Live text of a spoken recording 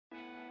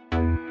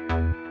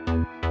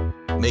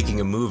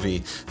making a movie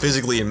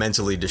physically and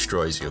mentally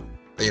destroys you.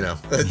 You know,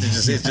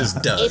 it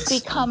just does.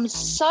 It becomes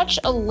such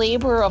a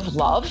labor of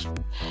love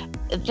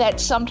that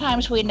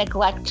sometimes we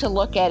neglect to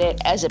look at it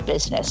as a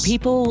business.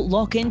 People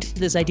lock into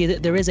this idea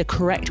that there is a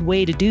correct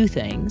way to do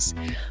things.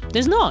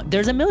 There's not.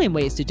 There's a million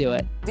ways to do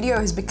it. Video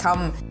has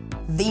become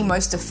the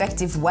most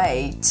effective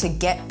way to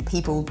get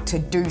people to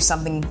do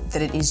something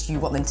that it is you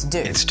want them to do.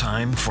 It's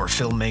time for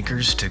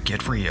filmmakers to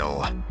get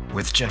real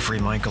with Jeffrey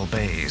Michael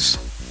Bays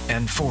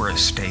and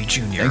Forrest Day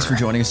Jr. Thanks for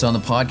joining us on the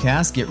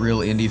podcast, Get Real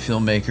Indie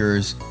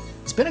Filmmakers.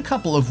 It's been a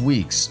couple of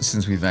weeks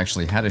since we've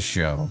actually had a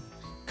show.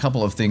 A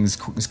couple of things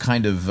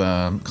kind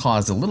of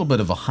caused a little bit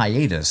of a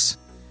hiatus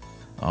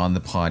on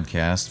the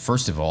podcast.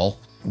 First of all,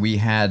 we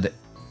had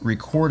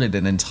recorded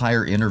an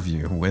entire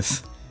interview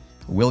with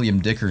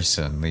William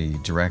Dickerson, the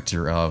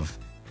director of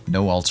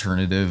No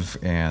Alternative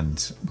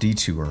and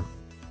Detour.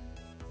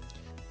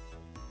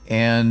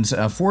 And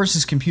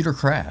Forrest's computer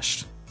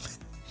crashed.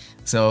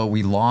 So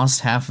we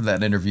lost half of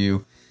that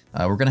interview.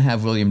 We're going to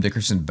have William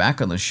Dickerson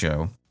back on the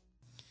show.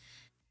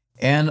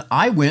 And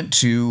I went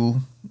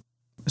to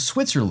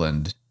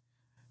Switzerland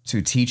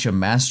to teach a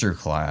master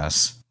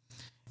class.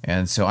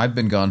 And so I've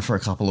been gone for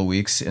a couple of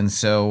weeks. And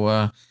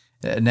so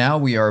now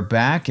we are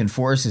back, and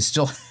Forrest is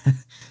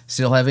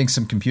still having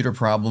some computer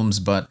problems,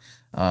 but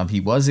he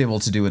was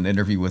able to do an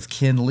interview with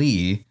Ken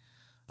Lee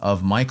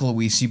of Michael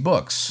Wiese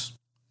Books.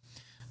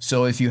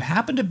 So if you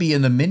happen to be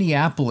in the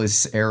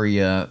Minneapolis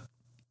area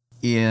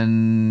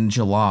in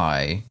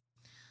July,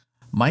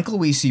 Michael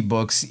Wiese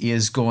Books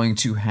is going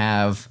to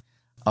have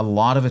a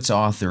lot of its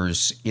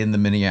authors in the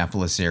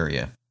Minneapolis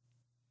area.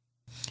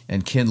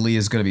 And Ken Lee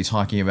is going to be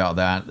talking about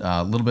that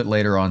a little bit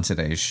later on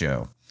today's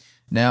show.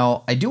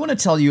 Now, I do want to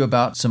tell you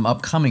about some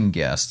upcoming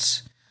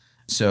guests.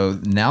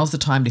 So now's the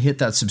time to hit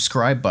that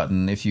subscribe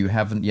button if you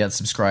haven't yet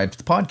subscribed to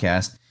the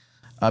podcast,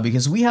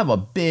 because we have a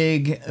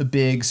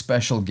big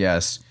special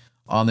guest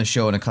on the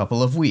show in a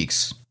couple of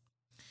weeks.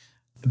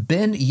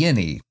 Ben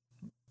Yennie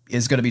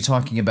is going to be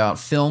talking about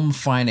film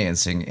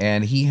financing,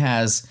 and he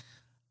has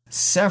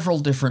several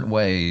different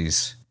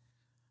ways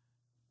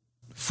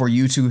for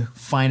you to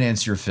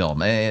finance your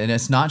film. And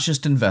it's not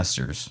just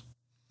investors.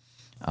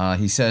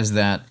 He says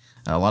that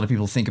a lot of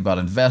people think about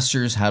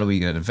investors. How do we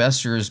get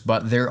investors?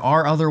 But there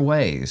are other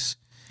ways.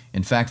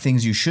 In fact,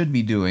 things you should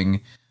be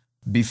doing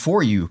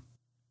before you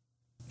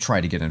try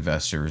to get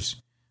investors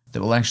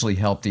that will actually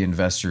help the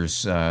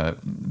investors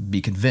be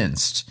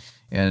convinced.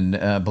 And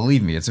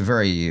believe me, it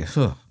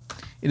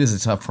is a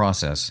tough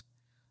process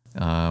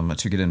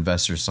to get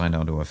investors signed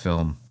onto a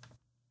film.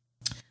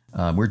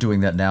 We're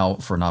doing that now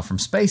for Not From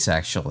Space,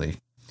 actually.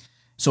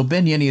 So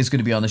Ben Yennie is going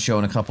to be on the show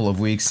in a couple of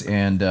weeks,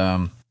 and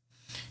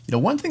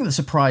one thing that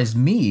surprised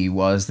me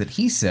was that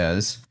he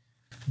says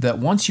that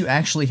once you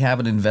actually have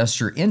an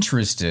investor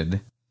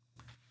interested,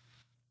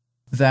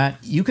 that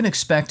you can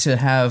expect to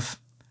have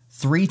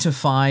 3 to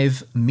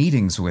 5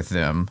 meetings with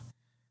them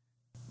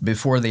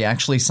before they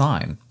actually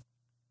sign.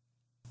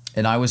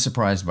 And I was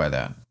surprised by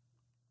that.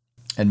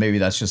 And maybe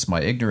that's just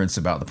my ignorance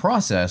about the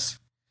process.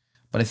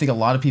 But I think a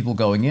lot of people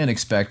going in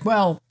expect,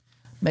 well,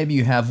 maybe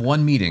you have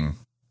one meeting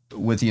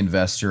with the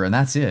investor and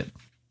that's it.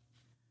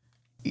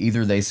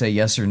 Either they say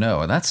yes or no.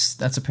 And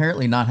that's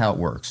apparently not how it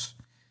works.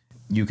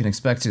 You can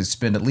expect to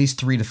spend at least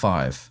 3 to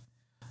 5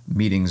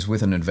 meetings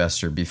with an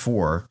investor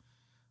before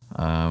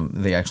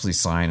they actually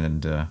sign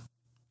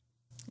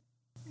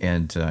and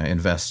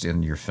invest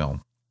in your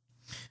film.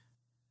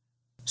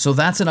 So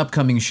that's an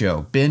upcoming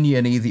show. Ben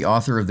Yennie, the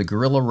author of The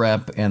Guerrilla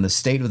Rep and the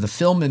State of the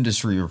Film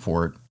Industry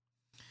Report.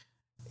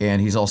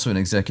 And he's also an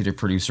executive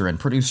producer and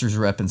producer's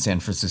rep in San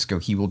Francisco.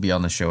 He will be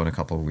on the show in a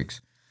couple of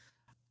weeks.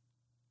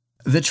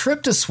 The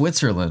trip to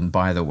Switzerland,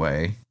 by the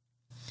way,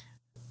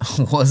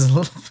 was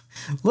a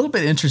little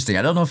bit interesting.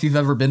 I don't know if you've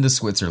ever been to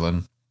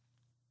Switzerland.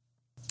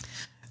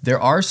 There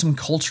are some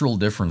cultural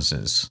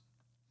differences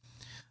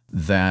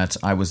that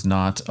I was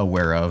not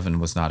aware of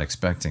and was not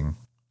expecting.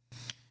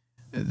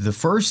 The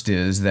first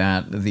is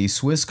that the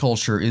Swiss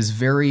culture is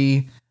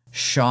very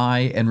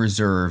shy and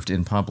reserved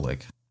in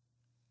public.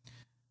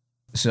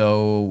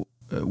 So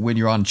when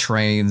you're on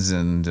trains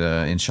and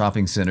in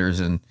shopping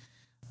centers and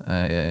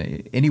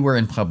anywhere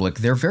in public,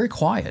 they're very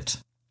quiet.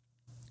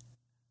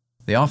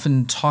 They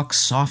often talk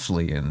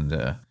softly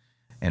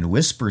and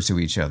whisper to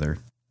each other.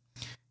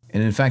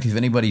 And in fact, if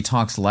anybody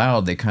talks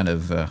loud, they kind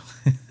of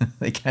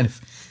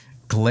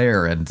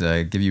glare and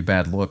give you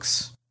bad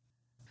looks.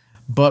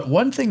 But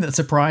one thing that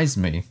surprised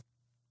me,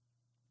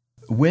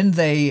 when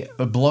they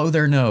blow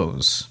their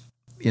nose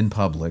in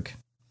public,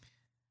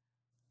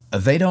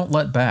 they don't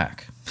let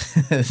back.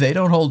 They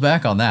don't hold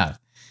back on that.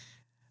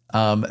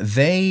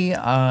 They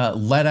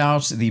let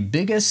out the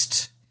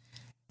biggest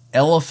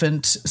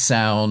elephant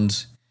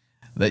sound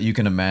that you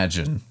can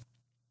imagine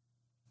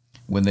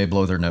when they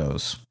blow their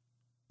nose.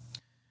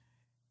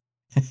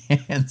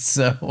 And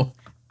so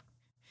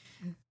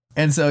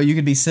you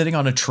could be sitting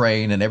on a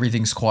train and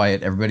everything's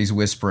quiet, everybody's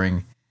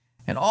whispering,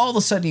 and all of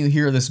a sudden you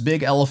hear this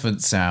big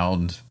elephant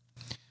sound,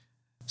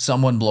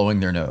 someone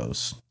blowing their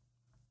nose.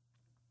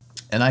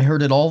 And I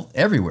heard it all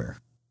everywhere.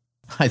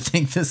 I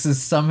think this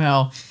is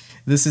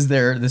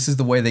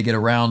the way they get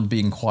around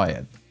being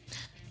quiet.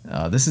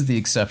 This is the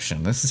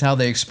exception. This is how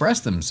they express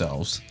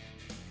themselves,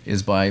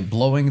 is by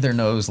blowing their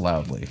nose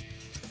loudly.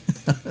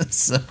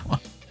 So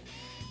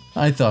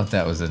I thought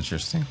that was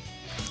interesting.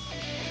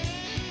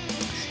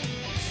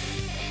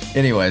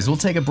 Anyways, we'll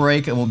take a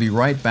break and we'll be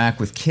right back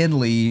with Ken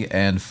Lee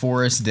and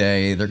Forrest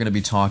Day. They're going to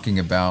be talking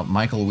about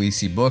Michael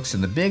Wiese books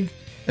and the big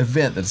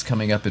event that's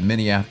coming up in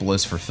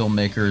Minneapolis for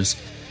filmmakers.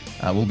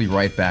 We'll be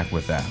right back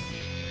with that.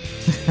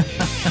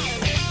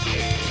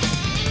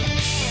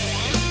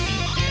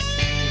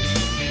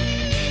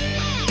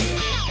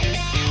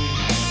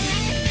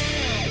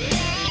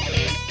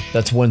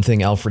 That's one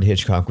thing Alfred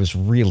Hitchcock was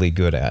really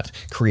good at,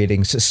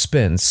 creating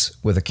suspense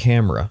with a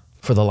camera.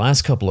 For the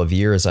last couple of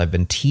years, I've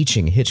been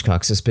teaching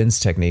Hitchcock suspense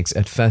techniques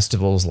at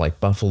festivals like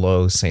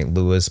Buffalo, St.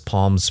 Louis,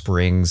 Palm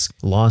Springs,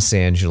 Los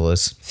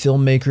Angeles.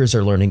 Filmmakers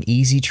are learning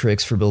easy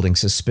tricks for building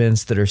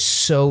suspense that are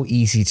so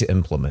easy to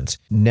implement.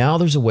 Now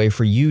there's a way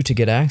for you to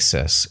get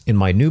access in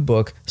my new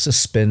book,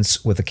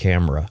 Suspense with a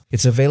Camera.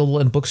 It's available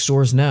in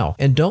bookstores now.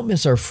 And don't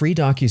miss our free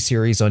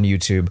docuseries on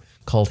YouTube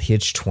called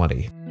Hitch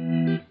 20.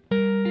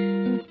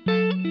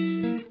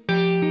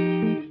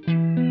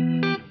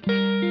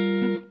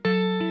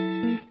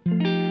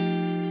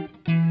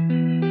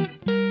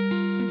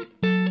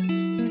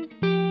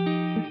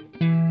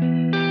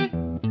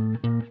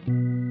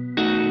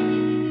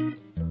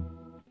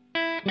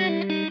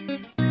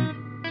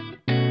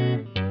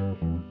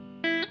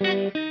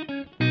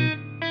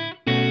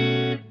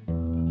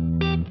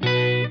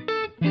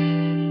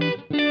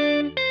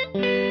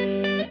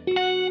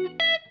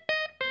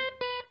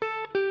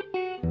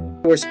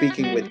 We're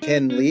speaking with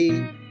Ken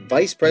Lee,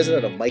 Vice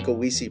President of Michael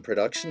Wiese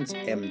Productions,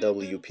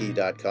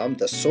 MWP.com,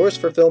 the source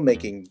for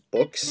filmmaking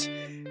books.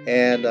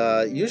 And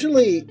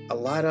usually a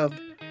lot of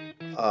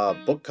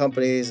book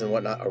companies and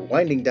whatnot are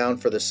winding down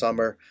for the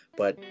summer,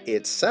 but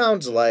it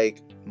sounds like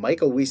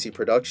Michael Wiese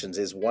Productions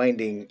is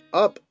winding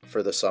up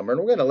for the summer. And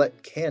we're going to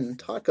let Ken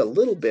talk a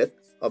little bit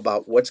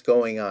about what's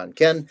going on.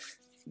 Ken,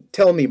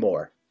 tell me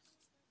more.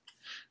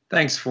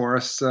 Thanks,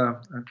 Forrest. I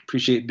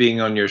appreciate being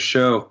on your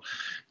show.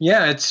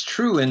 Yeah, it's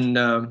true. And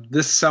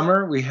this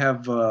summer we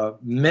have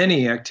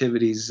many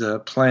activities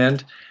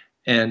planned,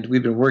 and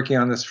we've been working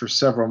on this for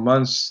several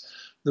months.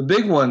 The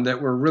big one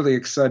that we're really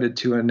excited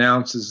to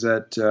announce is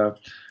that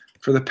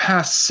for the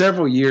past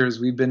several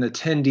years, we've been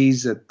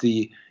attendees at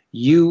the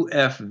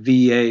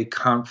UFVA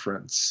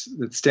conference.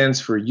 That stands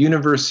for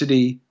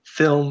University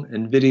Film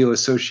and Video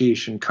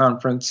Association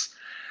Conference.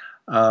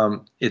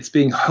 It's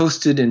being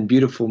hosted in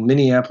beautiful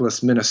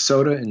Minneapolis,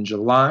 Minnesota in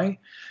July.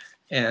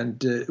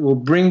 And it will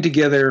bring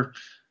together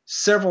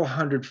several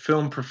hundred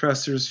film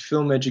professors,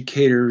 film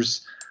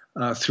educators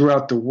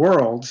throughout the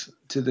world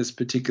to this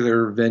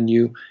particular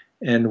venue.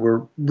 And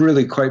we're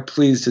really quite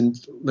pleased to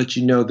let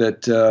you know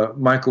that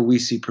Michael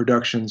Wiese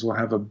Productions will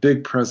have a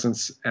big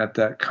presence at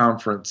that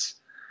conference.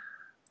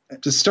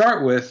 To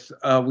start with,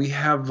 we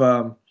have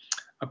a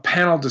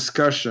panel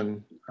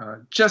discussion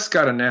just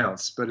got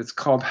announced, but it's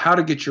called How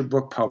to Get Your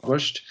Book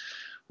Published,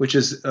 which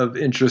is of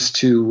interest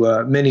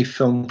to many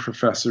film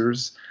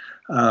professors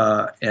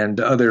and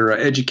other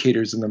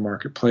educators in the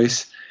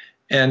marketplace.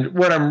 And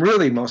what I'm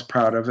really most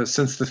proud of is,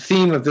 since the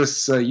theme of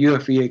this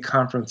UFVA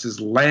conference is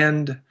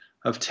Land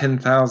of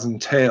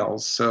 10,000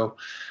 Tales, so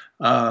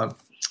I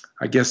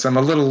guess I'm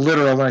a little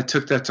literal, and I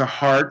took that to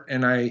heart,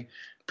 and I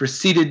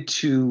proceeded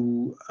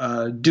to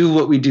do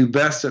what we do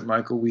best at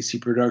Michael Wiese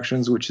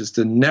Productions, which is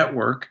to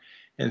network.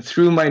 And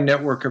through my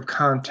network of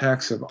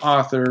contacts of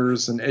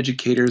authors and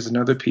educators and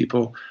other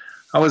people,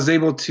 I was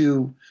able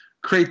to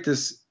create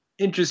this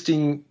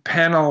interesting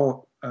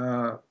panel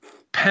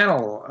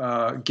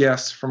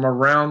guests from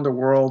around the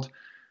world,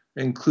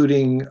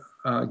 including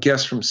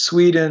guests from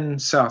Sweden,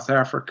 South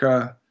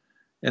Africa,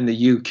 and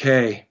the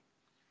UK.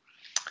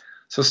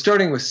 So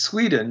starting with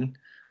Sweden,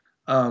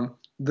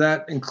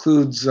 that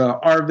includes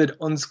Arvid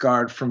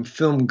Unsgaard from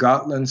Film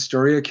Gotland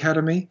Story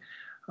Academy,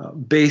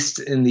 based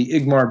in the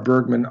Ingmar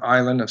Bergman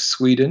island of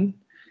Sweden.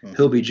 Mm-hmm.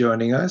 He'll be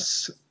joining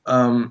us.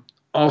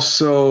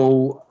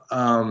 Also,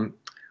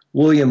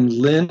 William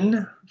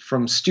Lynn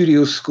from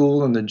Studio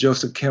School and the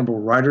Joseph Campbell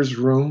Writers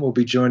Room will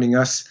be joining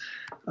us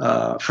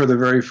for the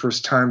very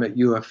first time at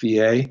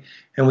UFVA.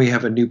 And we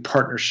have a new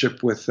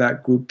partnership with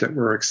that group that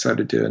we're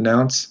excited to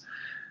announce.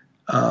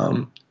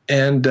 And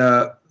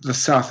the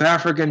South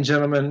African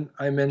gentleman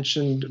I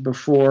mentioned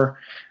before,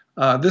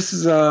 this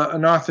is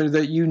an author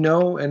that you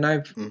know, and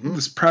I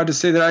was proud to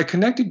say that I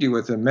connected you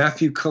with him.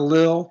 Matthew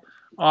Khalil,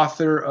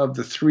 author of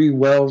The Three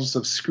Wells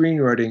of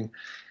Screenwriting,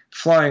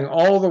 flying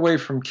all the way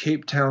from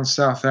Cape Town,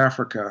 South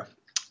Africa,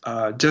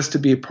 just to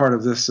be a part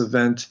of this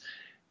event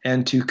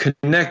and to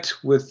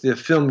connect with the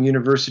film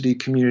university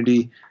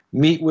community,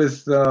 meet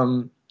with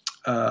film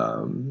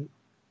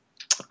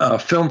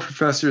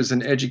professors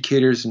and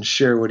educators, and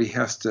share what he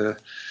has to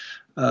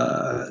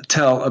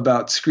tell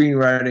about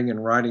screenwriting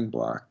and writing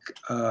block,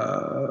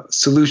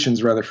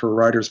 solutions rather for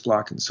writer's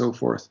block and so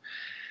forth.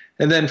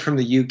 And then from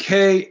the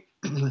UK,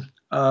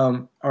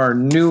 our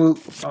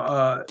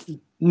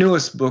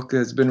newest book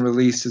that's been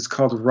released is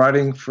called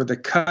Writing for the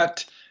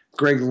Cut.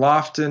 Greg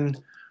Lofton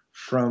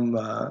from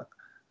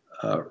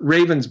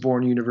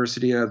Ravensbourne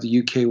University out of the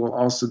UK will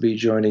also be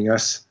joining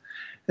us.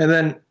 And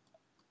then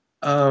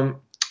the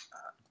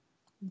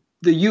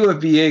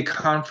UFVA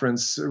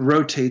conference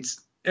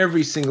rotates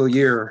every single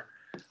year.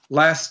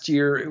 Last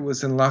year, it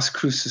was in Las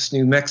Cruces,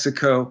 New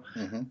Mexico.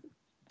 Mm-hmm.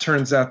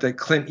 Turns out that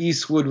Clint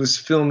Eastwood was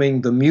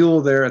filming The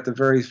Mule there at the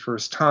very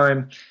first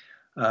time,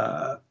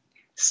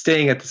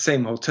 staying at the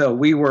same hotel.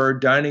 We were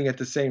dining at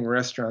the same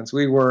restaurants.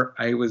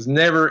 I was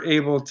never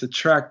able to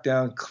track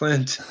down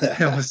Clint.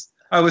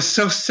 I was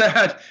so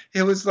sad.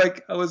 It was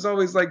like I was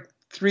always like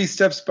 3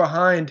 steps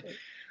behind.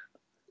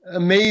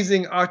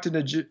 Amazing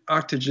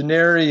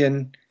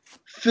octogenarian,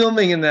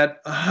 filming in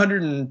that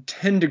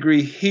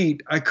 110-degree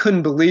heat. I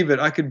couldn't believe it.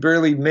 I could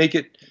barely make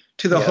it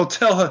to the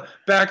hotel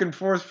back and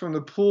forth from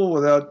the pool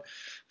without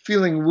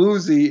feeling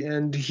woozy.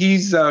 And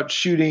he's out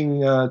shooting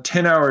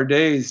 10-hour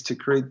days to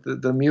create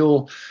the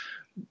Mule.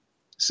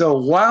 So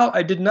while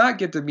I did not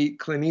get to meet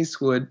Clint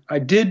Eastwood, I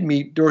did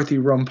meet Dorothy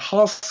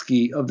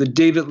Rumpolsky of the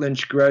David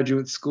Lynch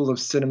Graduate School of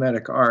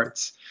Cinematic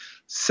Arts.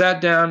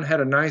 Sat down, had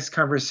a nice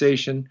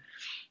conversation,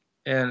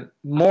 and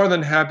more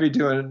than happy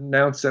to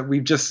announce that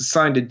we've just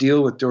signed a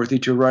deal with Dorothy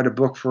to write a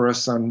book for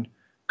us on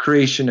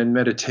creation and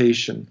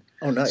meditation.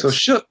 Oh, nice.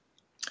 So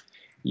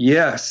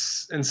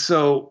yes. And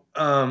so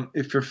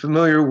if you're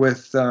familiar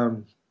with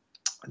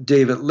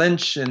David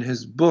Lynch and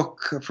his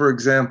book, for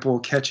example,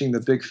 Catching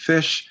the Big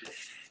Fish,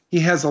 he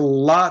has a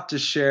lot to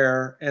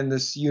share, and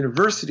this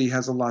university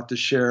has a lot to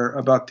share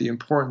about the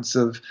importance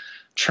of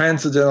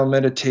transcendental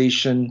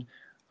meditation,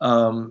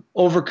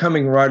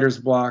 overcoming writer's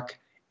block,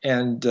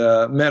 and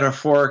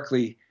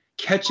metaphorically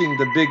catching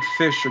the big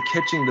fish or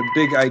catching the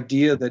big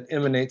idea that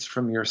emanates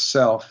from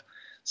yourself.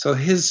 So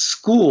his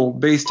school,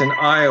 based in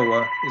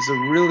Iowa, is a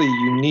really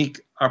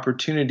unique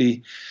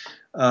opportunity,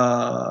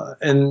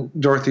 and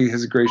Dorothy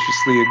has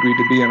graciously agreed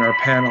to be on our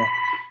panel.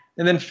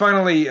 And then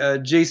finally,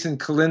 Jason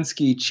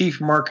Kalinsky,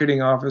 Chief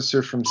Marketing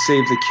Officer from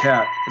Save the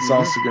Cat, is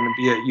also going to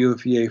be at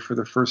UFVA for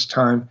the first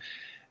time,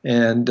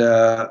 and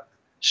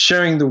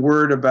sharing the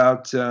word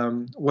about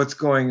what's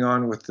going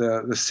on with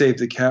the Save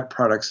the Cat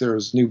products.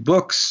 There's new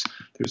books,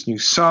 there's new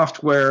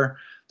software,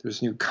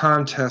 there's new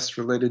contests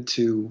related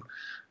to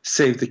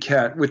Save the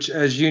Cat, which,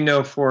 as you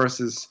know,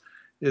 Forrest,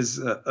 is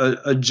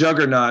a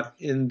juggernaut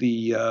in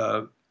the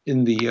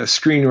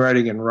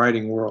screenwriting and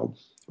writing world.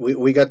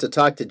 We got to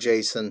talk to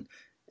Jason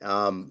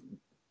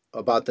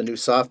about the new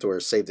software,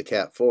 Save the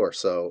Cat 4.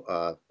 So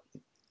a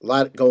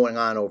lot going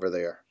on over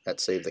there at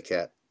Save the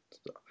Cat.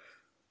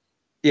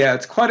 Yeah,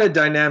 it's quite a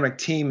dynamic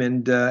team,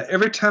 and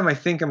every time I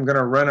think I'm going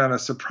to run out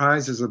of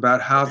surprises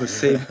about how the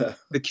Save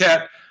the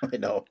Cat I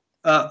know.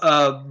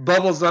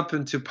 Bubbles up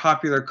into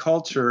popular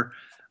culture,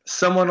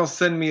 someone will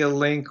send me a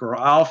link, or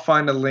I'll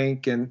find a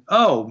link, and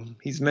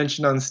he's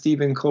mentioned on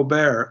Stephen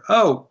Colbert.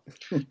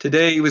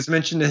 Today he was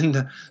mentioned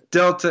in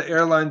Delta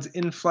Airlines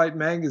in-flight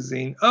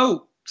magazine.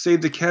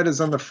 Save the Cat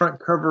is on the front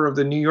cover of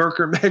the New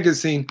Yorker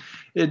magazine.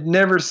 It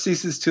never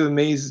ceases to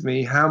amaze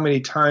me how many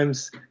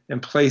times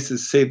and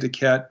places Save the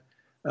Cat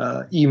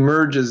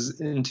emerges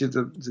into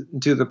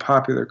the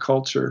popular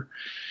culture.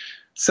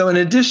 So in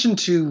addition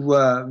to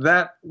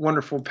that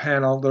wonderful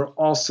panel, there'll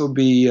also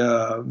be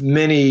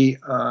many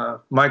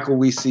Michael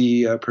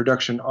Wiese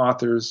production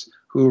authors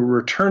who are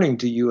returning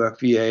to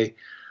UFVA,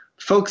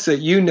 folks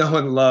that you know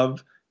and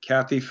love,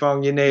 Kathy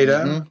Fong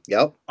Yaneda,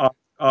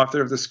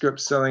 author of The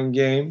Script Selling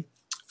Game.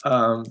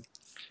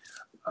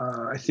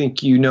 I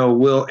think you know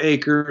Will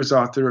Akers,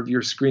 author of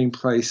Your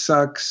Screenplay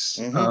Sucks.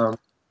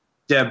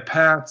 Deb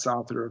Patz,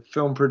 author of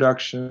Film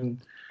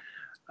Production.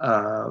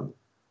 Ellen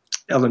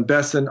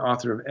Besson,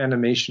 author of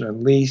Animation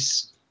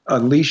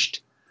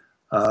Unleashed.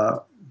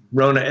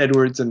 Rona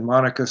Edwards and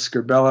Monica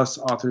Scarbelis,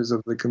 authors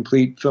of The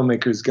Complete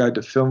Filmmaker's Guide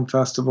to Film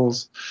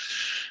Festivals.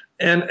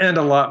 And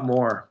a lot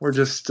more. We're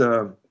just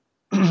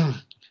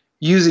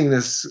using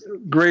this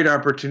great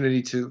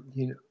opportunity to,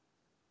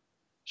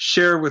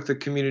 share with the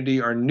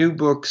community our new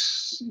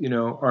books,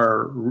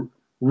 our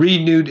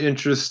renewed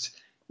interest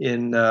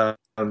in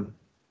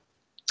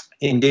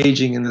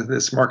engaging in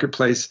this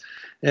marketplace,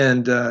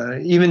 and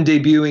even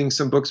debuting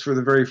some books for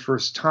the very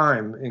first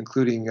time,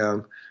 including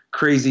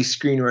Crazy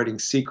Screenwriting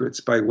Secrets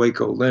by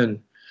Waco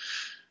Lin.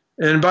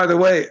 And by the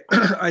way,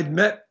 I'd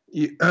met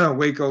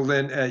Waco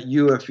Lin at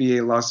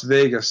UFVA Las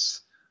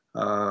Vegas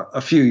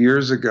a few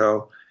years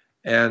ago,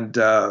 and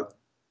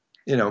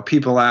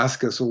people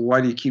ask us, well,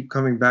 why do you keep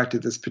coming back to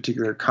this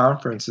particular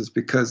conference? It's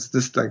because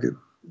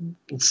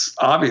it's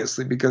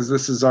obviously because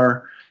this is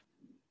our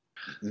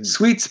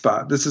sweet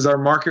spot. This is our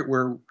market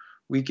where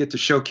we get to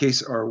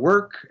showcase our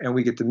work, and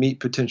we get to meet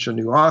potential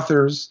new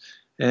authors,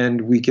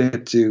 and we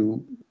get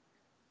to,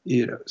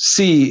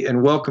 see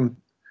and welcome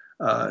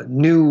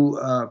new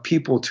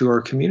people to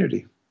our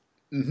community.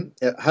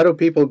 How do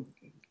people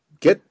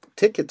get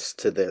tickets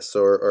to this,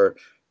 or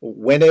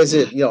when is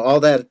it?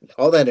 All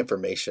that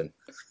information.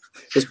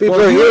 Because people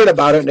are hearing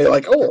about it and they're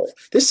like, "Oh,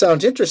 this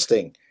sounds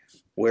interesting."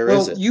 Where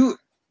is it?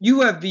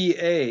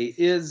 UFVA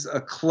is a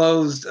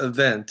closed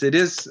event. It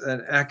is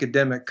an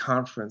academic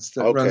conference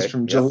that runs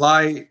from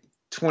July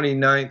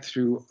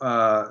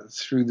 29th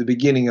through the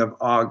beginning of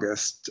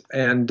August.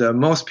 And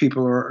most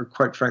people are,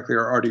 quite frankly,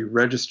 are already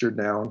registered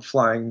now and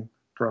flying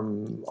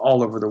from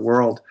all over the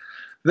world.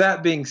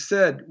 That being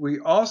said, we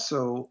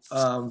also,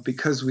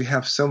 because we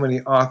have so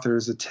many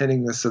authors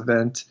attending this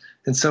event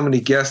and so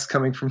many guests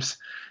coming from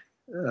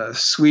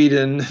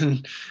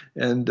Sweden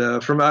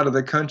and from out of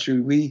the country,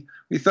 we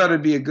thought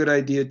it'd be a good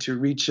idea to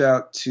reach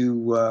out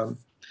to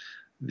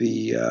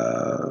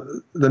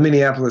the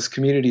Minneapolis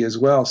community as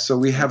well. So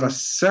we have a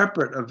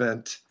separate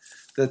event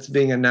that's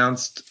being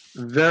announced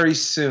very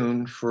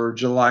soon for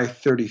July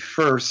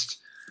 31st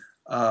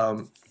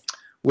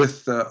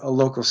with a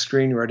local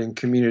screenwriting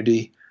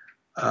community.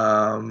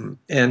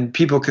 And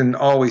people can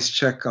always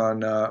check on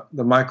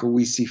the Michael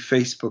Wiese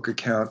Facebook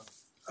account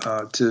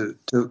to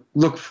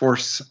look for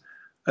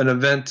an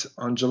event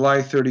on July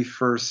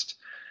 31st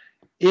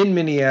in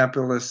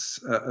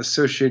Minneapolis,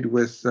 associated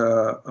with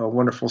a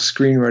wonderful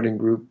screenwriting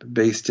group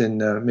based in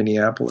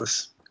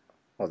Minneapolis.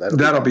 Oh,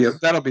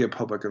 that'll be a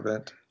public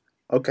event.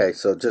 Okay,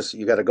 so just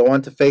you got to go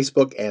onto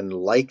Facebook and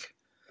like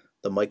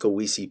the Michael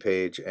Wiese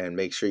page and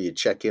make sure you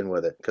check in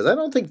with it, because I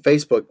don't think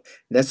Facebook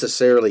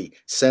necessarily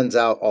sends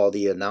out all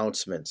the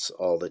announcements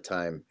all the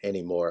time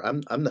anymore.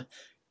 I'm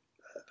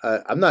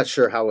not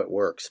sure how it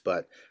works,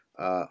 but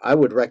I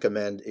would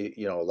recommend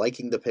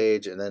liking the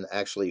page and then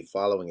actually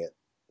following it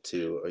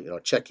to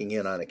checking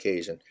in on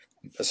occasion,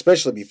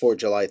 especially before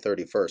July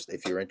 31st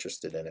if you're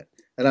interested in it.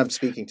 And I'm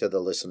speaking to the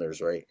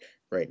listeners right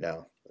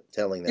now,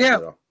 telling them.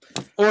 Yeah.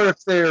 Or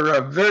if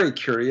they're very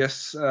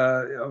curious,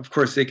 of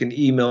course, they can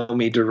email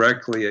me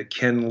directly at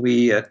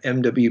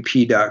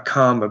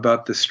kenlee@mwp.com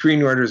about the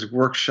Screenwriters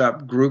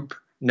Workshop Group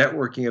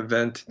networking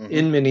event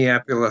in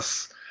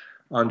Minneapolis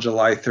on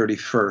July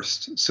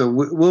 31st. So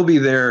we'll be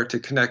there to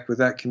connect with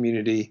that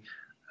community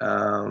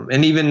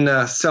and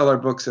even sell our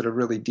books at a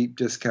really deep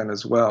discount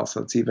as well.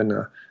 So it's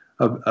even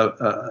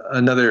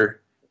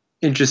another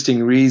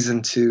interesting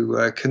reason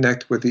to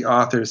connect with the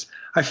authors.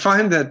 I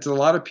find that a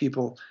lot of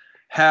people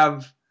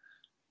have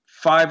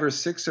 5 or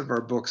 6 of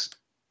our books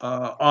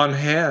on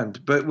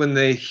hand, but when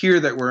they hear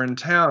that we're in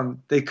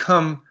town, they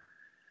come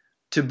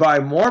to buy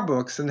more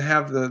books and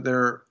have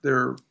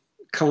their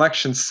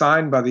collection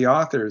signed by the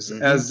authors.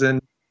 As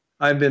in,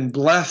 I've been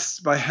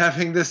blessed by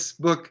having this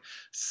book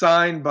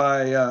signed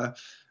by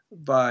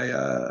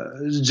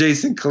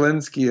Jason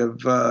Kalinsky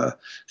of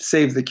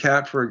Save the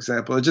Cat, for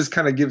example. It just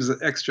kind of gives an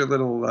extra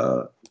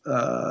little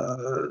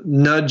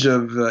nudge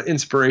of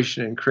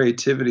inspiration and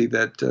creativity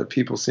that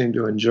people seem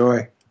to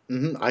enjoy.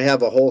 I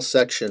have a whole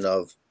section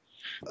of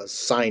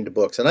signed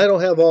books, and I don't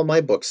have all my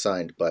books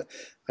signed, but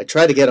I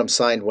try to get them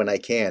signed when I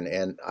can,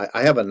 and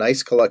I have a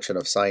nice collection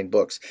of signed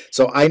books.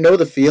 So I know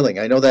the feeling.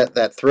 I know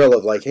that thrill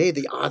of like, hey,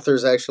 the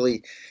authors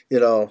actually,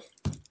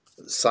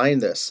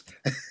 signed this.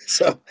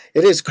 So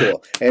it is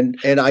cool. And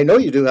I know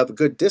you do have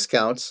good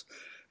discounts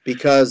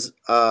because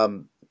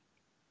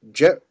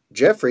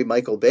Jeffrey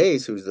Michael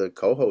Bays, who's the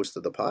co-host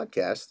of the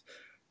podcast,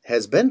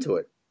 has been to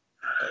it.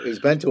 He's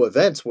been to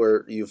events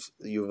where you've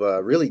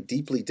really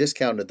deeply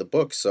discounted the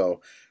book.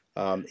 So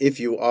if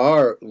you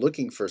are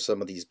looking for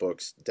some of these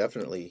books,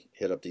 definitely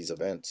hit up these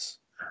events.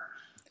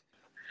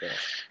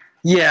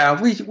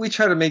 Yeah, we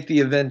try to make the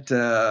event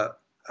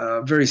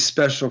very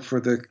special for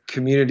the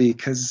community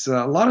because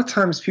a lot of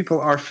times people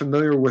are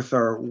familiar with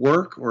our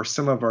work or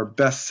some of our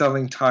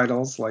best-selling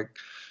titles like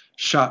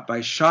Shot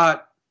by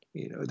Shot,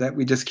 that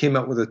we just came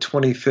out with a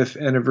 25th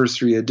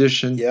anniversary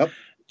edition. Yep.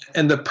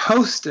 And the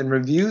posts and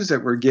reviews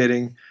that we're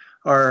getting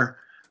are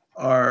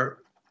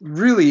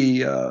really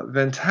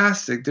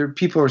fantastic.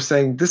 People are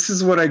saying, this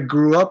is what I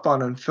grew up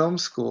on in film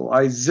school.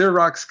 I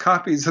Xerox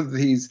copies of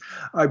these.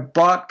 I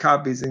bought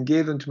copies and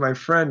gave them to my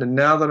friend. And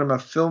now that I'm a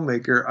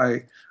filmmaker,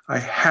 I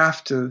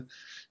have to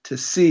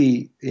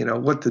see,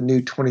 what the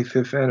new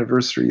 25th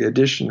anniversary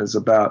edition is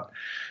about.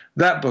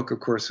 That book,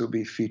 of course, will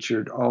be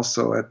featured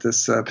also at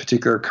this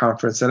particular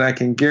conference. And I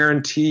can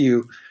guarantee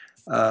you,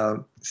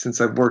 since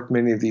I've worked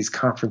many of these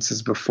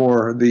conferences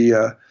before,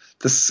 the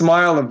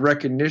smile of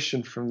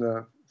recognition from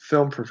the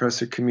film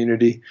professor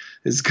community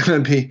is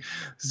going to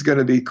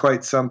be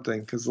quite something,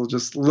 because they'll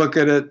just look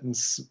at it and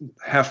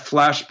have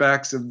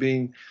flashbacks of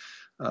being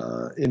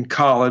in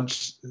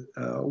college,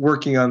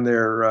 working on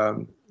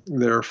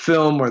their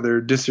film or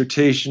their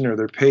dissertation or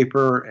their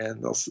paper,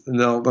 and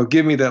they'll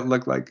give me that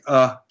look like,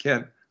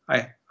 Ken,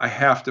 I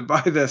have to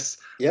buy this.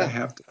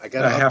 Yeah, I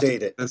got to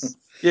update it.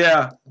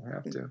 Yeah, I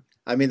have to.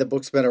 I mean, the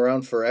book's been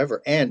around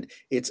forever, and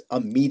it's a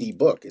meaty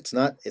book. It's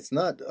not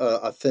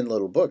a thin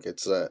little book.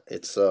 It's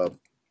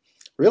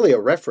really a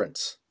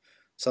reference,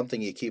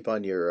 something you keep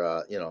on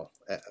your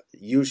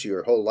use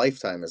your whole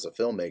lifetime as a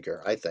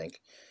filmmaker. I think.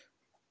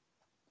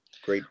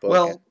 Great book.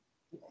 Well,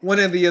 one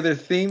of the other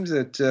themes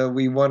that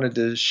we wanted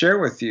to share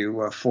with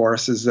you,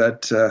 Forrest, is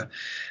that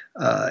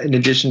in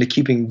addition to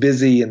keeping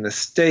busy in the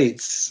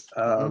States,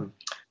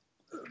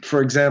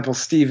 For example,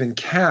 Stephen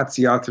Katz,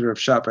 the author of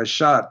Shot by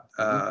Shot,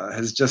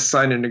 has just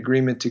signed an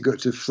agreement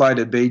to fly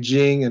to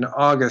Beijing in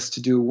August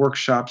to do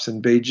workshops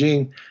in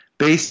Beijing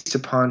based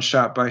upon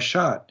Shot by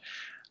Shot.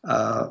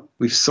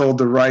 We've sold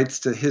the rights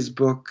to his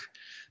book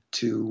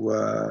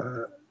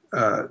to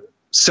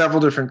several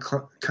different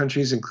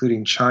countries,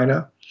 including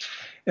China.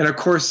 And of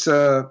course,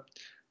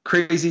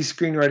 Crazy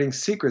Screenwriting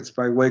Secrets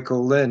by Weiko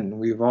Lin.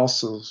 We've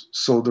also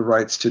sold the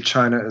rights to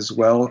China as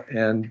well.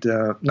 And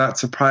not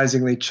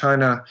surprisingly,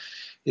 China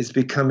is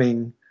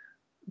becoming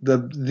the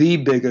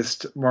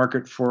biggest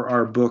market for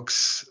our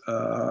books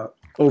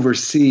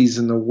overseas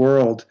in the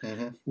world.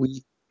 Mm-hmm.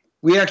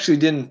 We actually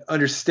didn't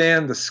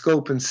understand the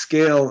scope and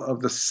scale of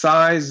the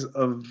size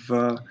of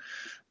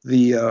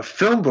the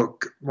film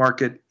book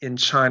market in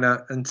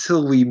China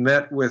until we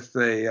met with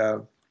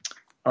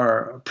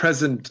our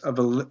president of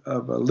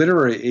a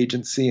literary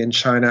agency in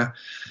China,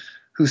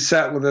 who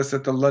sat with us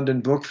at the London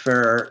Book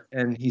Fair,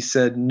 and he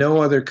said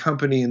no other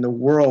company in the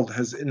world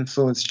has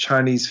influenced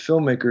Chinese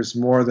filmmakers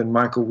more than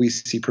Michael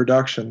Wiese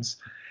Productions.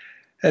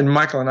 And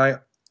Michael and I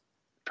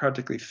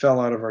practically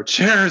fell out of our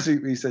chairs.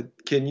 He said,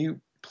 "Can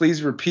you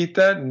please repeat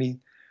that?" And he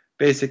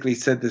basically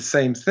said the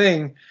same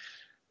thing,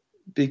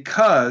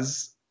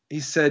 because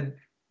he said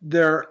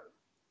the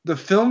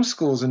film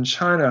schools in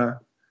China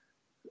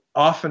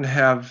often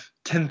have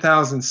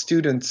 10,000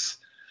 students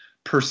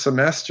per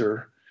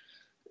semester.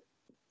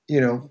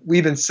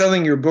 We've been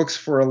selling your books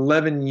for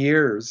 11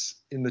 years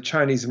in the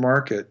Chinese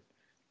market.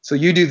 So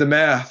you do the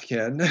math,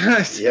 Ken.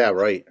 Yeah,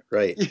 right.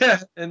 Yeah,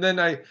 and then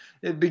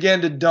it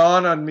began to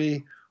dawn on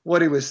me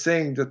what he was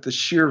saying, that the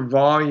sheer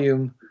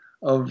volume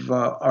of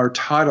our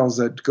titles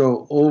that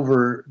go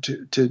over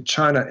to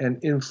China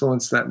and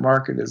influence that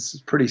market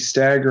is pretty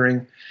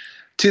staggering,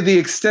 to the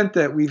extent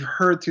that we've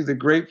heard through the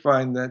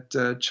grapevine that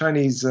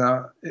Chinese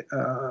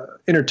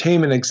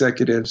entertainment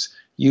executives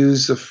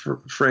use the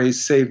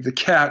phrase "save the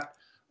cat"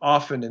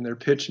 often in their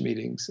pitch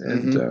meetings.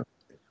 And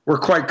we're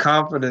quite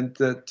confident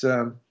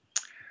that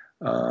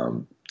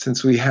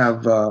since we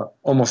have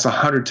almost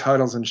 100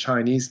 titles in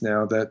Chinese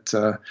now, that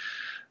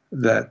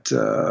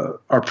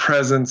our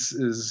presence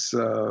is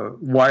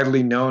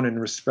widely known and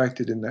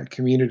respected in that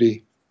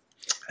community.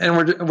 And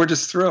we're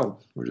just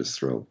thrilled. We're just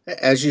thrilled.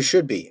 As you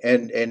should be.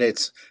 And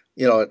it's,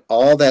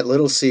 all that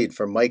little seed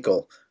from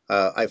Michael.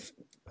 I've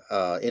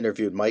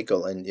interviewed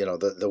Michael, and,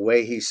 the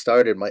way he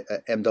started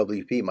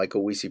MWP,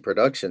 Michael Wiese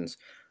Productions,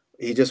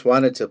 he just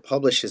wanted to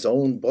publish his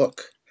own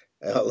book,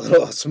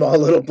 a small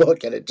little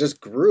book, and it just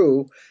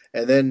grew.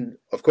 And then,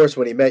 of course,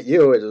 when he met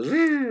you, it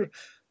was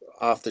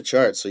off the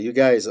charts. So you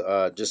guys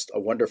are just a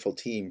wonderful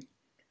team,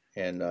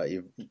 and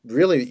you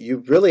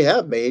really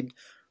have made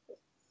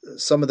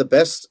some of the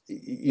best.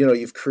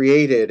 You've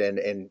created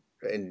and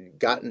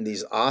gotten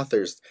these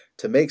authors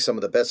to make some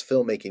of the best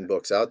filmmaking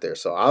books out there.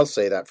 So I'll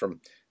say that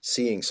from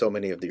seeing so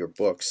many of your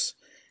books,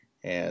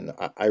 and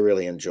I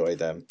really enjoy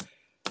them.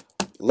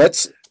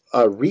 Let's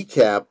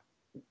recap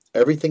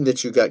everything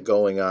that you got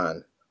going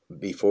on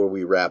before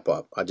we wrap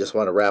up. I just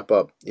want to wrap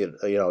up,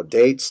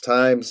 dates,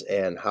 times,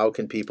 and how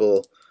can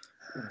people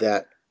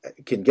that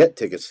can get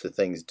tickets to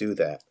things do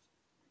that?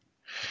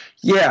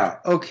 Yeah,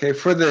 okay.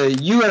 For the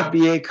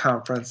UFBA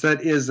conference,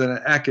 that is an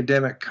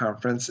academic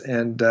conference,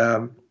 and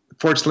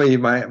fortunately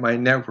my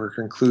network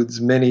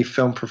includes many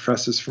film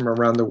professors from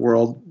around the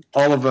world.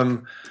 All of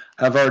them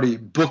have already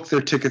booked their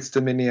tickets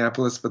to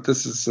Minneapolis, but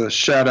this is a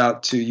shout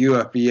out to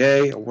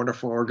UFBA, a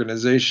wonderful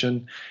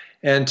organization,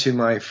 and to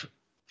my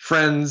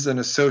friends and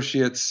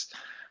associates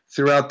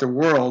throughout the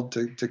world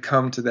to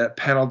come to that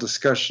panel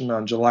discussion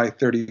on July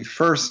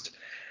 31st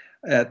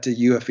at the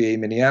UFBA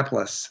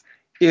Minneapolis.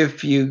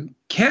 If you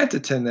can't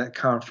attend that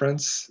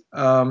conference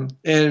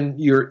and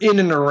you're in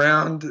and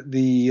around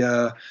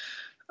the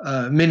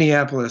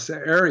Minneapolis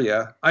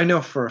area, I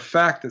know for a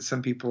fact that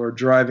some people are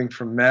driving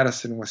from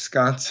Madison,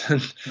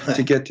 Wisconsin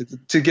to get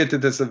to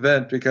this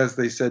event, because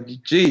they said,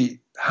 "Gee,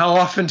 how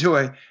often do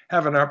I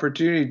have an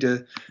opportunity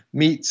to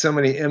meet so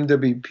many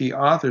MWP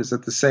authors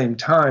at the same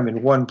time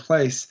in one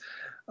place?"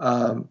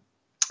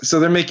 So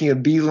they're making a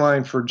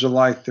beeline for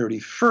July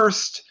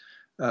 31st,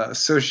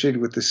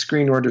 associated with the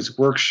Screen Orders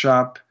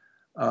Workshop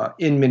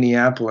in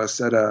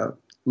Minneapolis at a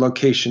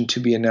location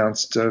to be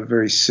announced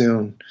very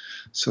soon.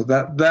 So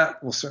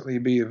that will certainly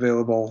be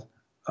available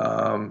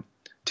to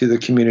the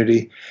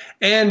community.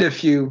 And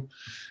if you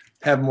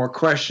have more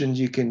questions,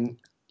 you can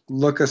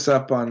look us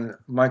up on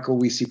Michael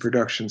Wiese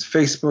Productions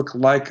Facebook,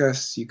 like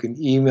us. You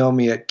can email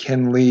me at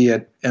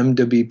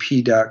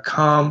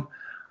kenlee@mwp.com.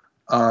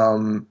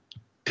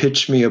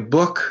 Pitch me a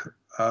book.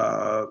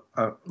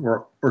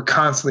 We're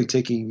constantly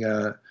taking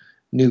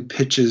new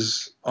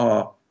pitches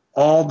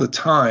all the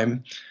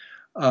time.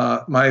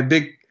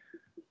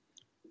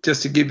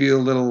 Just to give you a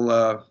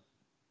little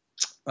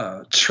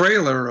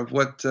trailer of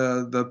what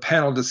the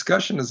panel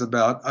discussion is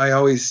about, I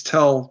always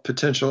tell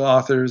potential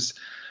authors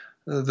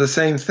the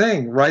same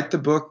thing. Write the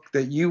book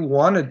that you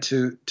wanted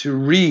to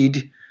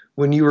read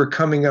when you were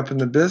coming up in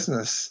the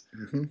business.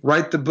 Mm-hmm.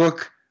 Write the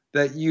book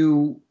that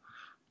you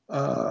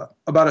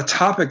about a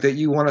topic that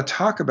you want to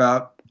talk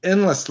about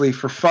endlessly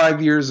for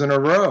 5 years in a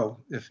row.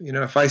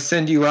 If I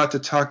send you out to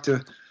talk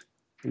to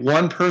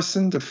one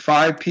person, to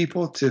 5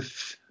 people, to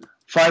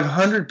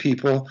 500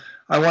 people,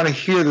 I want to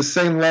hear the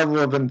same level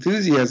of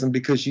enthusiasm,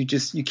 because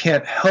you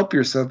can't help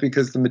yourself,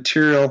 because the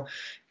material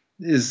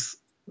is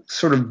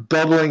sort of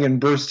bubbling and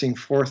bursting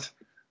forth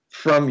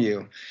from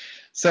you.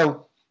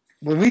 So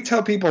when we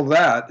tell people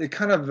that, it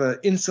kind of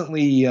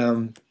instantly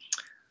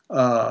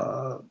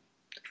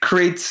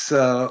creates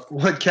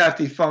what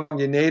Kathy Fong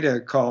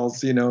Yoneda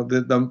calls, the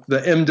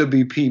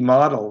MWP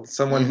model.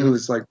 Someone who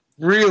is like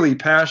really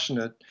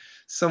passionate,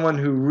 someone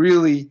who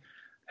really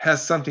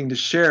has something to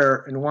share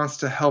and wants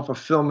to help a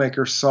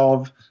filmmaker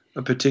solve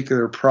a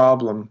particular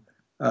problem.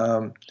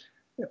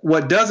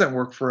 What doesn't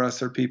work for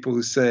us are people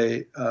who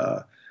say,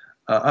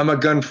 I'm a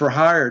gun for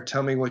hire.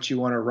 Tell me what you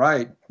want to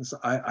write.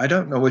 I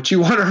don't know what you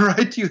want to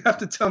write. You have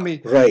to tell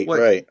me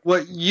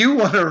what you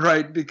want to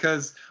write,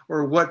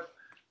 or what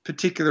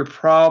particular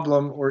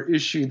problem or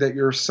issue that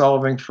you're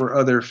solving for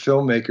other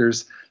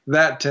filmmakers.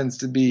 That tends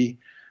to be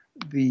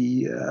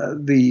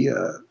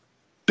the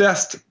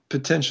best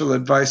potential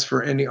advice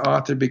for any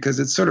author, because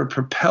it sort of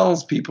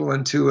propels people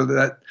into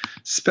that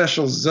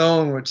special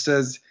zone which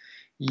says,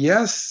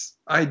 yes,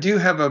 I do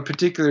have a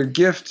particular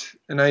gift,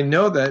 and I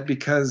know that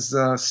because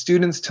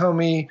students tell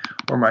me,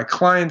 or my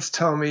clients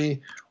tell me,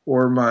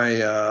 or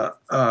my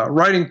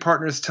writing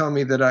partners tell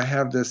me that I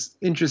have this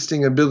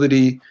interesting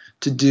ability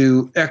to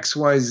do X,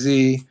 Y,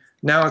 Z.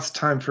 Now it's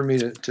time for me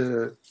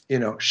to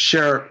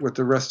share it with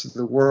the rest of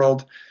the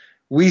world.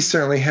 We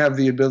certainly have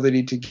the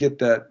ability to get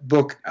that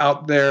book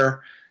out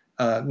there,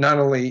 not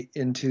only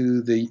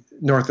into the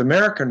North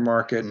American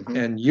market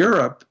and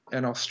Europe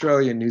and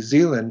Australia and New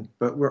Zealand,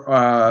 but we're,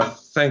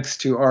 thanks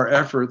to our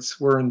efforts,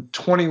 we're in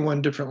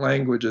 21 different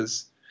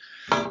languages,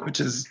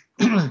 which is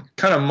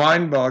kind of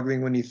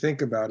mind-boggling when you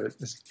think about it.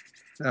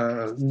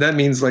 That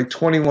means like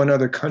 21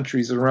 other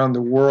countries around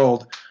the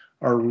world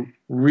are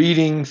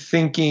reading,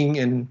 thinking,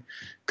 and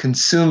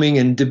consuming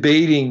and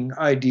debating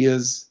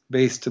ideas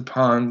based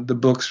upon the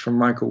books from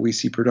Michael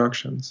Wiese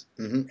Productions.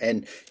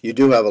 And you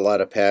do have a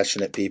lot of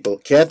passionate people.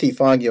 Kathy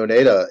Fong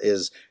Yoneda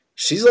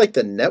she's like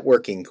the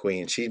networking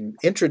queen. She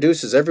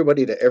introduces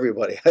everybody to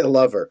everybody. I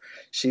love her.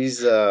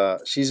 She's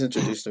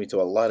introduced me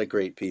to a lot of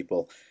great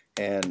people.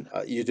 And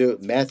you do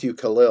Matthew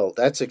Khalil.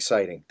 That's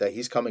exciting that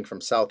he's coming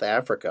from South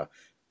Africa.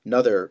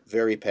 Another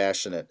very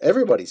passionate.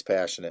 Everybody's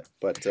passionate,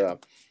 but I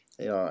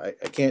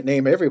can't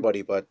name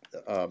everybody. But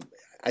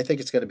I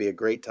think it's going to be a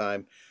great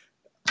time.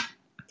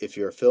 If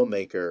you're a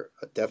filmmaker,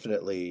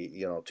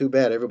 definitely, too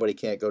bad everybody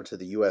can't go to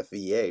the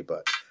UFVA,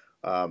 but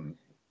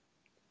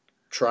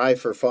try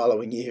for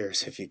following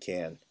years if you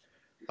can.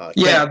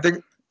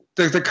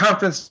 The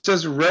conference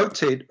does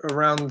rotate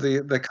around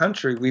the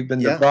country. We've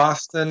been to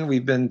Boston,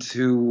 we've been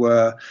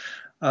to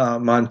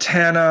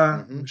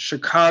Montana,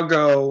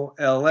 Chicago,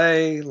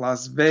 LA,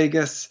 Las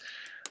Vegas.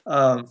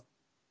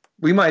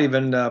 We might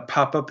even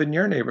pop up in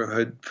your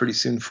neighborhood pretty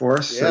soon for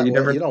us. Yeah,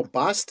 So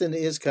Boston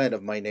is kind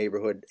of my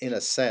neighborhood in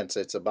a sense.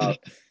 It's about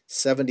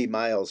 70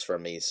 miles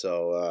from me.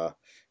 So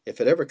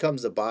if it ever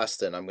comes to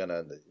Boston, I'm going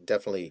to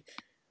definitely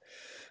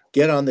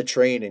get on the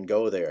train and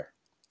go there.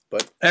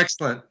 But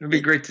excellent. It'd be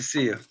great to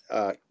see you.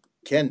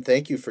 Ken,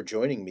 thank you for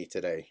joining me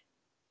today.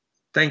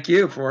 Thank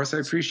you, Forrest. I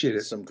appreciate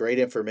it. Some great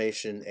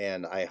information,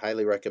 and I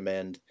highly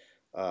recommend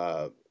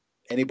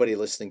anybody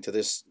listening to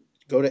this,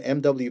 go to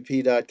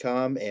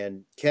mwp.com.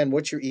 And Ken,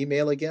 what's your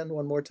email again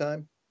one more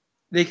time?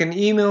 They can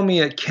email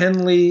me at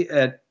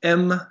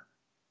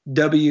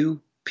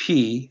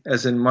kenlee@mwp,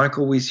 as in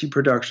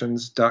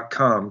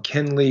michaelwieseproductions.com,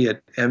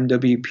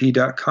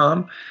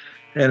 kenlee@mwp.com,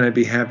 and I'd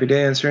be happy to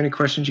answer any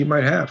questions you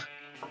might have.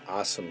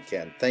 Awesome,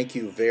 Ken. Thank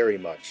you very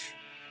much.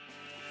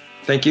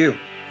 Thank you.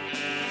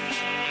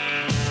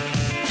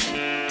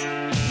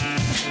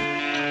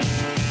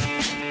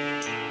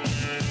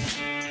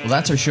 Well,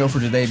 that's our show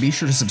for today. Be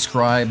sure to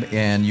subscribe,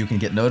 and you can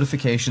get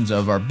notifications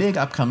of our big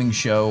upcoming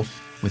show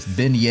with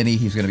Ben Yenny.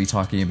 He's going to be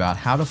talking about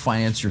how to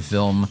finance your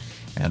film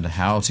and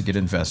how to get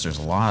investors.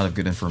 A lot of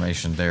good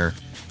information there.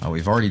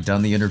 We've already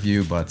done the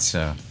interview, but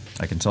I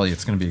can tell you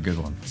it's going to be a good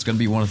one. It's going to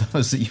be one of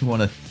those that you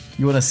want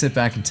to sit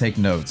back and take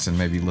notes and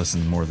maybe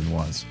listen more than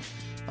once.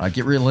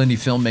 Get Real Indie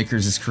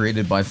Filmmakers is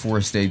created by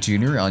Forrest Day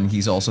Jr., and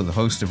he's also the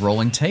host of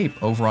Rolling Tape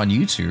over on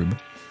YouTube.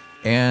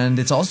 And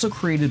it's also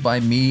created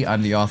by me.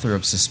 I'm the author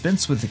of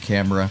Suspense with the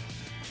Camera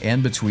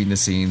and Between the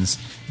Scenes.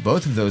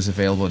 Both of those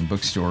available in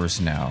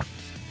bookstores now.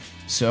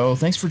 So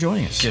thanks for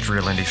joining us. Get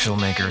Real Indie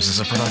Filmmakers is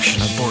a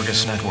production of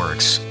Borges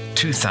Networks,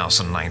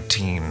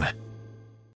 2019.